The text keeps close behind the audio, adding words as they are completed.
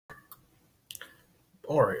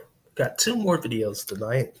Alright, got two more videos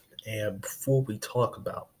tonight, and before we talk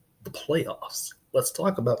about the playoffs, let's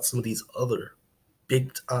talk about some of these other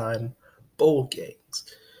big-time bowl games.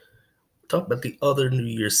 Talk about the other New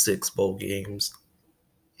Year's Six bowl games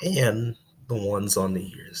and the ones on New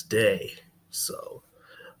Year's Day. So,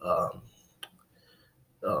 um,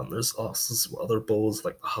 there's also some other bowls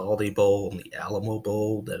like the Holiday Bowl and the Alamo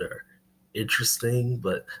Bowl that are interesting,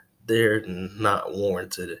 but they're not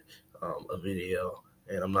warranted a video.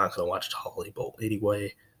 And I'm not going to watch the Holiday Bowl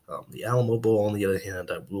anyway. The Alamo Bowl, on the other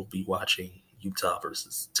hand, I will be watching Utah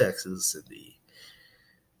versus Texas in the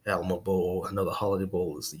Alamo Bowl. I know the Holiday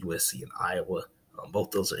Bowl is the USC and Iowa.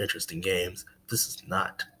 Both those are interesting games. This is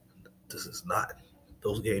not.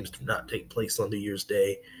 Those games do not take place on New Year's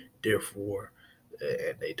Day. Therefore,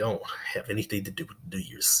 and they don't have anything to do with New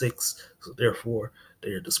Year's Six. So therefore, they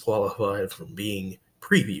are disqualified from being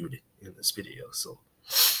previewed in this video. So,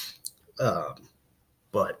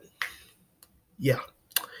 but yeah.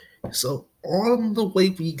 So on the way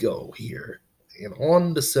we go here, and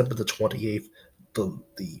on December the 28th, the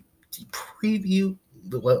preview,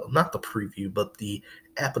 well, not the preview, but the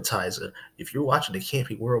appetizer. If you're watching the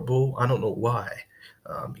Camping World Bowl, I don't know why,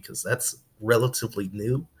 because that's relatively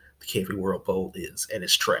new. The Camping World Bowl is, and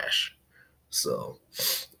it's trash. So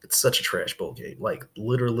it's such a trash bowl game. Like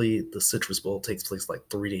literally, the Citrus Bowl takes place like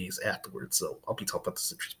 3 days afterwards. So I'll be talking about the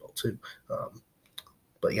Citrus Bowl too.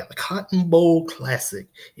 But yeah, the Cotton Bowl Classic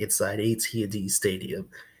inside AT&T Stadium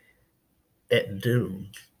at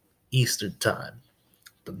noon Eastern Time.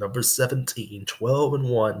 The number 17,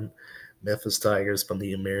 12-1 Memphis Tigers from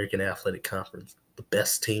the American Athletic Conference, the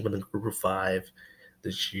best team in the Group of Five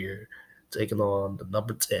this year, taking on the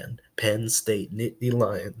number 10 Penn State Nittany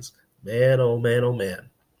Lions. Man, oh man, oh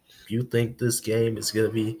man. If you think this game is going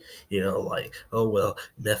to be, like, oh, well,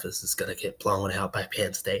 Memphis is going to get blown out by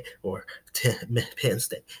Penn State, or Penn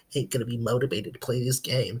State ain't going to be motivated to play this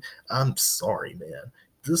game, I'm sorry, man.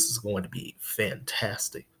 This is going to be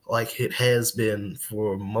fantastic. Like it has been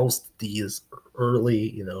for most of these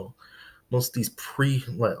early, most of these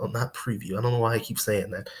not preview. I don't know why I keep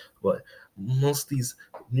saying that, but most of these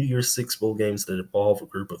New Year's Six bowl games that involve a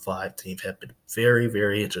group of five teams have been very,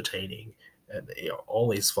 very entertaining, and they are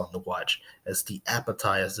always fun to watch as the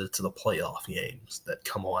appetizer to the playoff games that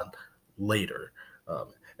come on later.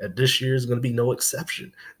 And this year is going to be no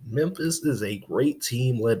exception. Memphis is a great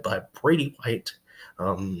team led by Brady White,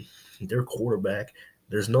 their quarterback.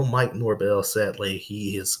 There's no Mike Norvell, sadly.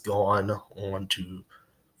 He has gone on to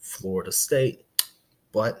Florida State.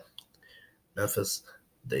 But Memphis,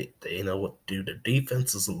 they know what to do. Their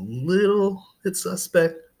defense is a little bit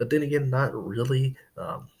suspect, but then again, not really.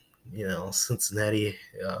 Cincinnati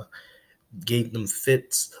gave them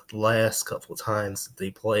fits the last couple of times that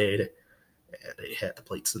they played. And they had to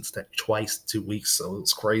play Cincinnati twice in 2 weeks, so it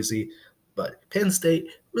was crazy. But Penn State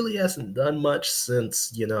really hasn't done much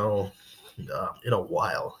since, in a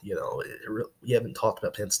while. We haven't talked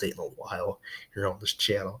about Penn State in a while here on this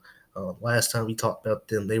channel. Last time we talked about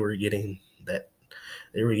them, they were getting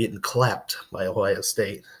clapped by Ohio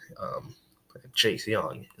State, Chase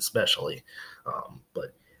Young especially.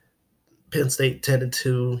 But Penn State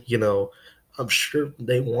 10-2. I'm sure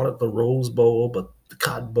they wanted the Rose Bowl, but the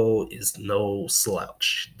Cotton Bowl is no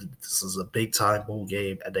slouch. This is a big time bowl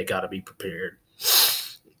game, and they got to be prepared.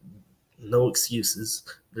 No excuses.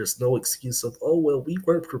 There's no excuse of, oh, well, we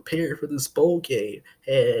weren't prepared for this bowl game,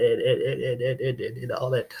 and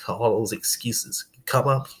all those excuses. You come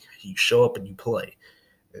up, you show up, and you play.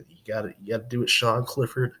 And you gotta do it. Sean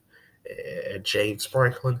Clifford and James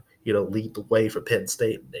Franklin, lead the way for Penn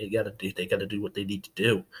State. They gotta do what they need to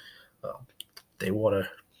do. They wanna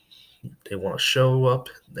show up.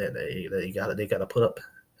 Then they gotta put up.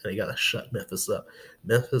 They gotta shut Memphis up.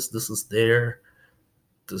 Memphis, this is their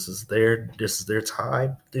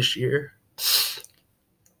time this year.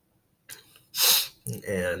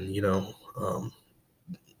 And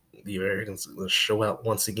the Americans will show out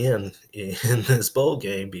once again in this bowl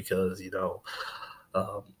game because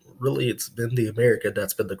really it's been the America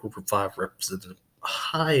that's been the Group of Five represented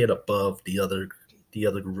high and above the other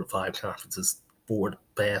Group of Five conferences for the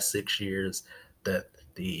past 6 years that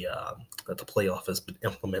the playoff has been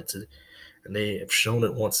implemented. And they have shown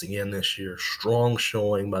it once again this year. Strong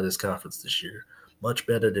showing by this conference this year. Much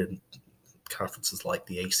better than conferences like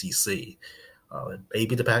the ACC.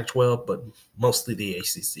 Maybe the Pac-12, but mostly the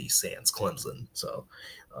ACC sans Clemson. So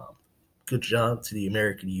good job to the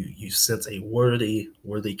American. You sent a worthy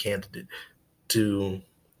candidate to,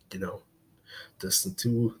 to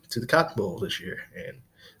the Cotton Bowl this year. And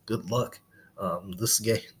good luck. This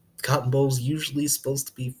game, Cotton Bowl is usually supposed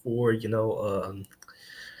to be for,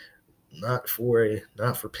 not for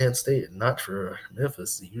Penn State, not for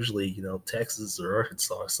Memphis. Usually, Texas or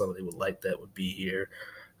Arkansas or somebody would like that would be here.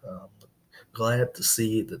 Um, Glad to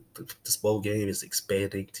see that this bowl game is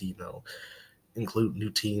expanding to include new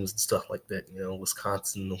teams and stuff like that.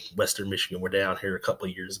 Wisconsin, Western Michigan were down here a couple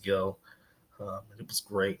of years ago, and it was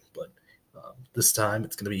great. But this time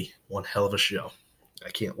it's going to be one hell of a show. I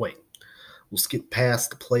can't wait. We'll skip past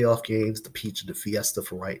the playoff games, the Peach and the Fiesta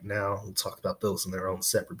for right now. We'll talk about those in their own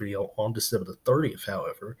separate video on December the 30th,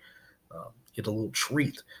 however. Get a little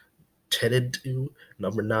treat. Headed to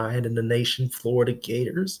number 9 in the nation, Florida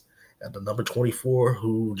Gators, and the number 24,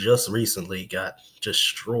 who just recently got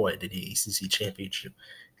destroyed in the ACC championship,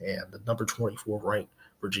 and the number 24 ranked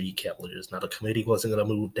Virginia Cavaliers. Now, the committee wasn't going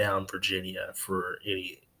to move down Virginia for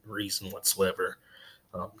any reason whatsoever.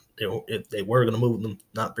 They were going to move them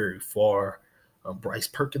not very far. Bryce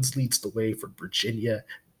Perkins leads the way for Virginia.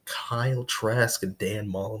 Kyle Trask and Dan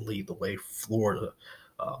Mullen lead the way for Florida.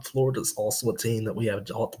 Florida's also a team that we haven't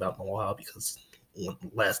talked about in a while because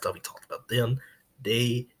last time we talked about them,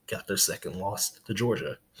 they got their second loss to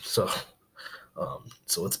Georgia. So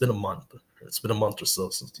it's been a month. It's been a month or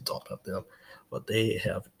so since we talked about them, but they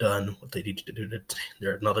have done what they needed to do.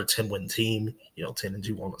 They're another 10-win team,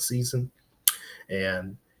 10-2 on the season,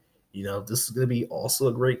 and this is going to be also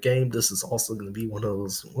a great game. This is also going to be one of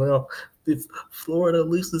those, well, if Florida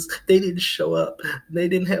loses, they didn't show up. They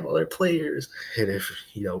didn't have all their players. And if,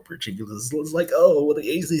 Virginia was like, oh, well, the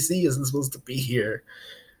ACC isn't supposed to be here.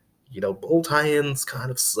 Both tie-ins kind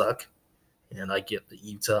of suck. And I get that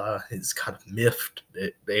Utah is kind of miffed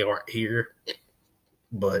that they aren't here.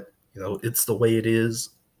 But, it's the way it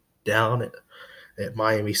is down at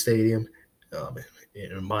Miami Stadium.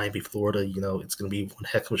 In Miami, Florida, it's going to be one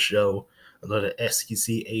heck of a show. Another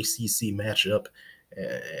SEC ACC matchup,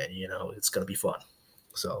 and it's going to be fun.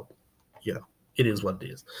 So, it is what it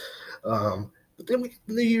is. But then we get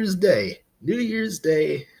New Year's Day. New Year's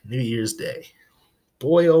Day.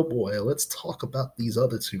 Boy, oh boy, let's talk about these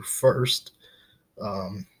other two first.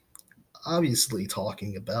 Obviously,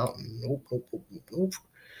 talking about nope.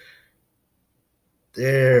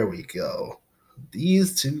 There we go.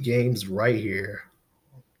 These two games right here,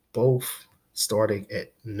 both starting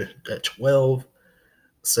at 12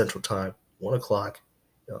 Central Time, 1 o'clock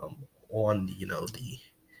on the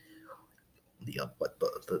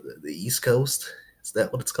East Coast. Is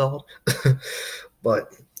that what it's called?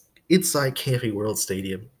 But inside Camping World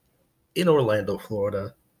Stadium in Orlando,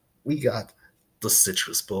 Florida, we got the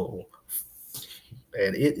Citrus Bowl,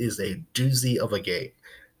 and it is a doozy of a game.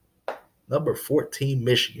 Number 14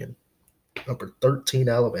 Michigan, number 13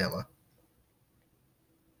 Alabama.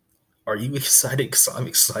 Are you excited? Because I'm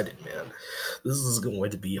excited, man. This is going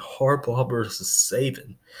to be Harbaugh versus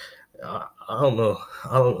Saban. I don't know.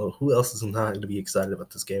 Who else is not going to be excited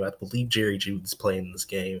about this game. I believe Jerry Judy's playing in this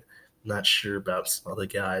game. I'm not sure about some other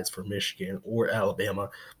guys from Michigan or Alabama,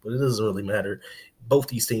 but it doesn't really matter. Both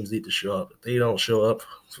these teams need to show up. If they don't show up,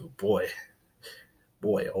 boy,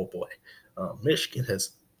 oh boy. Michigan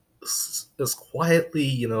has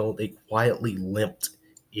quietly, they quietly limped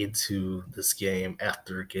into this game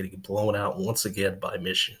after getting blown out once again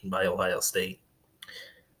by Ohio State.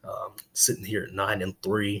 Sitting here at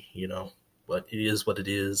 9-3, but it is what it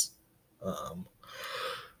is. Of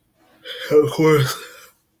course,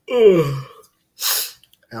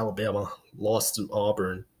 Alabama lost to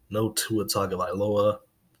Auburn. No Tua Tagovailoa.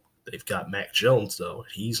 They've got Mac Jones though.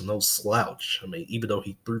 He's no slouch. I mean, even though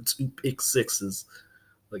he threw 2 pick sixes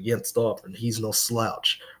against Auburn, he's no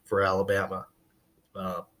slouch for Alabama.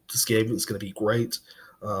 This game is going to be great.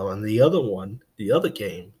 And the other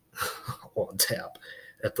game on tap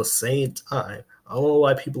at the same time. I don't know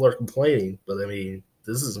why people are complaining, but I mean,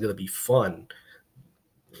 this is going to be fun.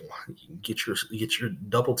 Get your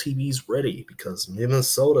double TVs ready because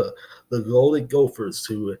Minnesota, the Golden Gophers,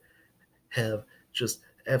 who have just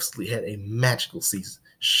absolutely had a magical season.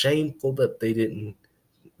 Shameful that they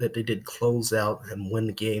didn't close out and win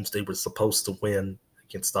the games they were supposed to win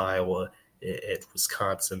against Iowa and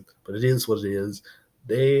Wisconsin, but it is what it is.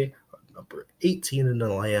 They are number 18 in the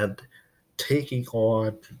land, taking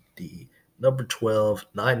on the number 12,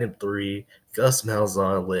 9-3, Gus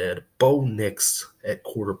Malzahn led Bo Nix at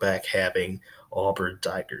quarterback, having Auburn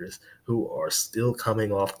Tigers, who are still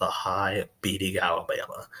coming off the high of beating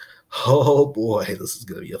Alabama. Oh boy, this is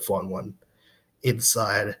going to be a fun one.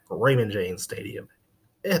 Inside Raymond James Stadium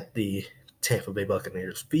at the Tampa Bay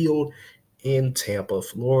Buccaneers field in Tampa,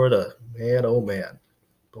 Florida. Man, oh man.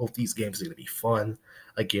 Both these games are going to be fun.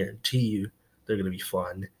 I guarantee you they're going to be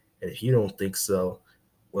fun. And if you don't think so,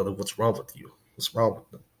 well, then what's wrong with you? What's wrong with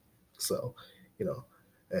them? So,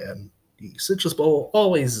 and The Citrus Bowl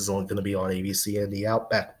always is only going to be on ABC, and the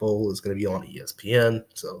Outback Bowl is going to be on ESPN.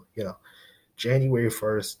 So, January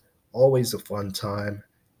 1st, always a fun time.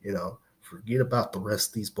 Forget about the rest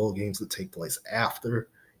of these bowl games that take place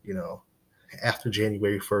you know, after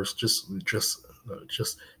January 1st.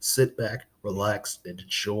 Just sit back, relax, and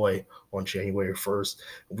enjoy on January 1st.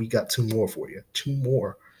 We got two more for you. Two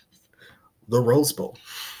more. The Rose Bowl.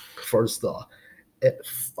 First off, at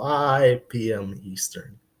 5 p.m.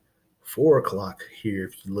 Eastern, 4 o'clock here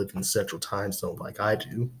if you live in the Central Time Zone like I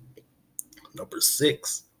do. Number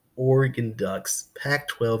 6, Oregon Ducks,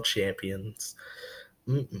 Pac-12 champions.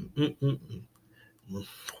 Mm-mm-mm-mm-mm.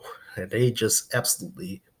 And they just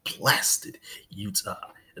absolutely blasted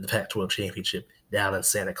Utah in the Pac-12 championship down in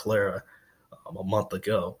Santa Clara a month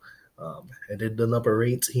ago. And then the number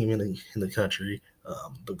 8 team in the country,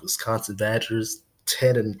 the Wisconsin Badgers,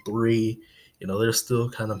 10-3. They're still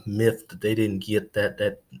kind of miffed that they didn't get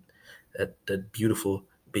that beautiful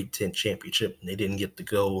Big Ten championship. And they didn't get to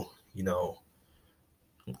go,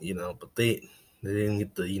 but they didn't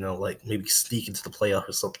get to, like maybe sneak into the playoff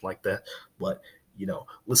or something like that. But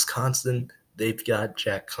Wisconsin, they've got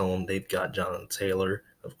Jack Cohn, they've got Jonathan Taylor,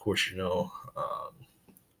 of course,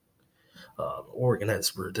 Oregon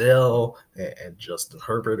has Riddell and Justin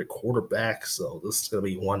Herbert at quarterback. So this is going to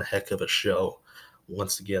be one heck of a show.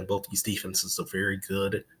 Once again, both these defenses are very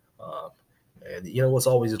good. And it's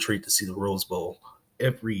always a treat to see the Rose Bowl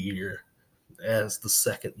every year as the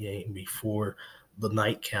second game before the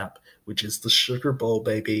nightcap, which is the Sugar Bowl,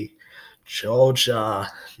 baby. Georgia,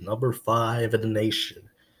 number 5 in the nation.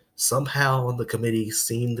 Somehow the committee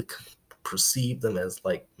seemed to perceive them as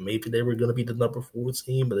like maybe they were going to be the number 4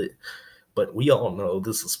 team, but we all know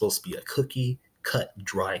this is supposed to be a cookie cut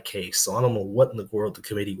dry case. So I don't know what in the world the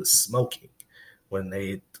committee was smoking when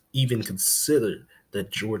they even considered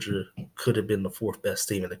that Georgia could have been the 4th best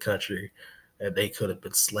team in the country and they could have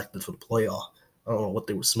been selected for the playoff. I don't know what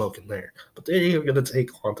they were smoking there. But they are going to take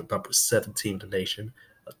on the number 7 team in the nation,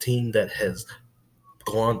 a team that has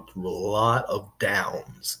gone through a lot of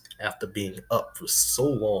downs after being up for so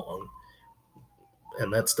long.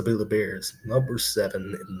 And that's the Baylor Bears, number 7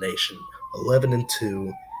 in the nation,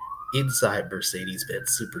 11-2, inside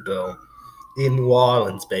Mercedes-Benz Superdome in New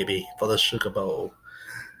Orleans, baby, for the Sugar Bowl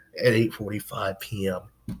at 8:45 p.m.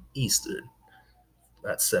 Eastern.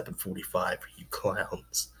 That's 7:45 for you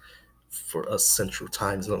clowns, for us Central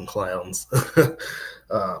Time Zone clowns.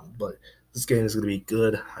 But this game is going to be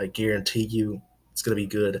good. I guarantee you it's going to be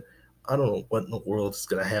good. I don't know what in the world is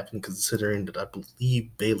going to happen, considering that I believe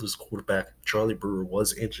Baylor's quarterback, Charlie Brewer,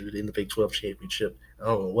 was injured in the Big 12 championship. I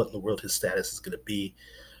don't know what in the world his status is going to be.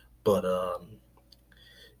 But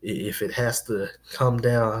if it has to come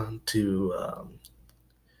down to,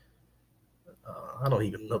 I don't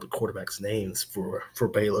even know the quarterback's names for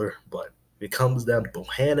Baylor, but if it comes down to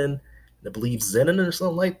Bohannon, and I believe Zenon or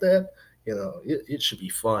something like that, it should be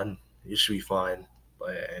fun. It should be fine.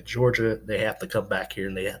 But Georgia, they have to come back here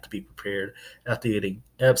and they have to be prepared after getting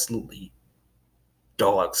absolutely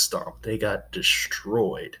dog stomped. They got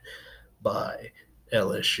destroyed by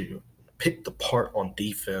LSU, picked apart on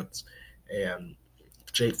defense, and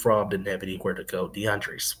Jake Fromm didn't have anywhere to go.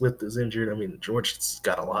 DeAndre Swift is injured. I mean, Georgia's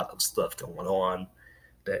got a lot of stuff going on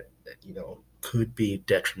that could be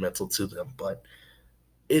detrimental to them. But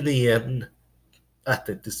in the end, I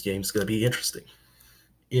think this game's going to be interesting.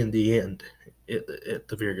 In the end, at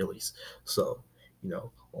the very least. So,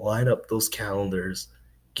 line up those calendars,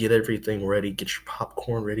 get everything ready, get your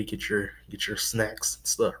popcorn ready, get your snacks and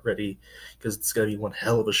stuff ready, because it's going to be one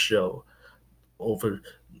hell of a show over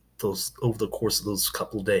the course of those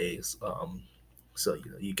couple of days. So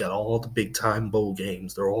you got all the big time bowl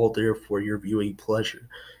games. They're all there for your viewing pleasure.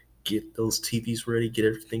 Get those TVs ready, get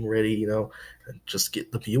everything ready, and just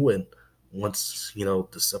get the viewing once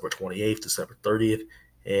December 28th, December 30th,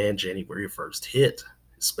 and January 1st hit.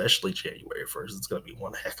 Especially January 1st. It's going to be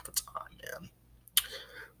one heck of a time, man.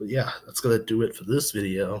 But yeah, that's going to do it for this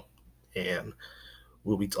video, and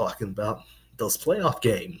we'll be talking about those playoff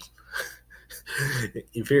games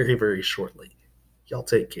very, very shortly. Y'all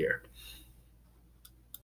take care.